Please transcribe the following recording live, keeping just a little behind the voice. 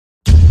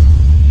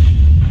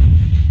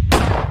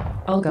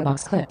Olga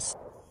box clips.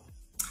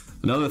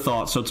 Another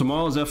thought. So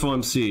tomorrow's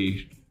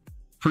FOMC.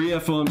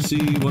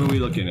 Pre-FOMC, what are we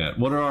looking at?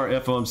 What are our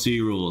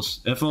FOMC rules?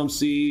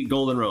 FOMC,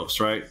 golden ropes,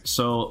 right?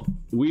 So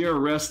we are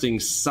resting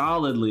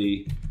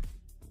solidly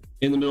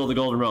in the middle of the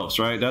golden ropes,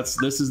 right?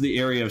 This is the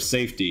area of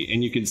safety.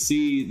 And you can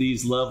see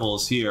these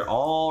levels here,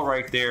 all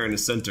right there in the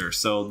center.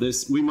 So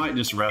we might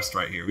just rest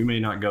right here. We may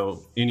not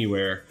go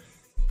anywhere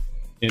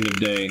end of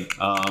day,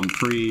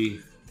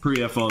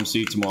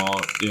 pre-FOMC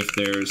tomorrow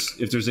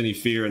if there's any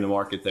fear in the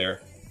market there.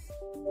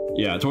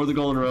 Yeah, toward the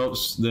golden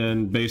ropes,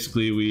 then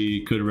basically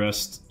we could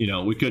rest,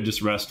 we could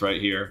just rest right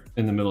here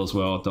in the middle as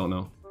well. Don't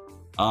know.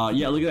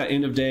 Yeah, look at that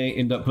end of day,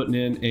 end up putting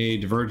in a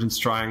divergence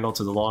triangle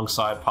to the long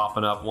side,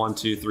 popping up 1,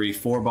 2, 3,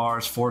 4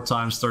 bars, 4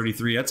 times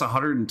 33. That's a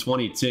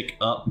 120 tick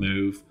up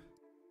move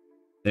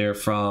there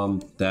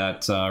from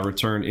that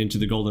return into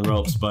the golden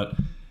ropes. But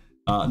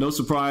no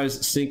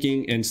surprise,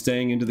 sinking and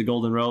staying into the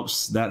golden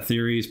ropes. That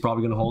theory is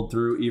probably going to hold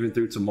through even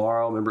through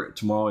tomorrow. Remember,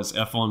 tomorrow is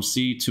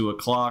FOMC, 2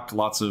 o'clock.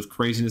 Lots of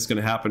craziness going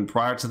to happen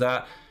prior to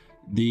that.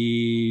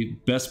 The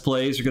best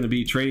plays are going to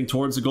be trading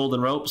towards the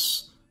golden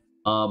ropes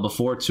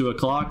before 2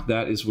 o'clock.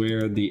 That is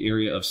where the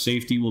area of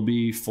safety will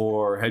be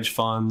for hedge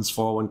funds,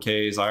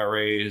 401ks,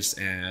 IRAs,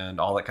 and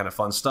all that kind of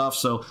fun stuff.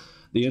 So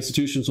the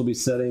institutions will be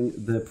setting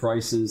the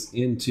prices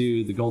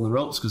into the golden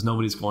ropes because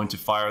nobody's going to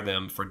fire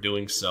them for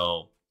doing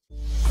so.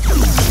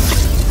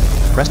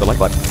 Press the like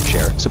button,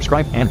 share,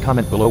 subscribe, and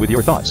comment below with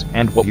your thoughts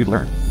and what you've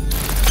learned.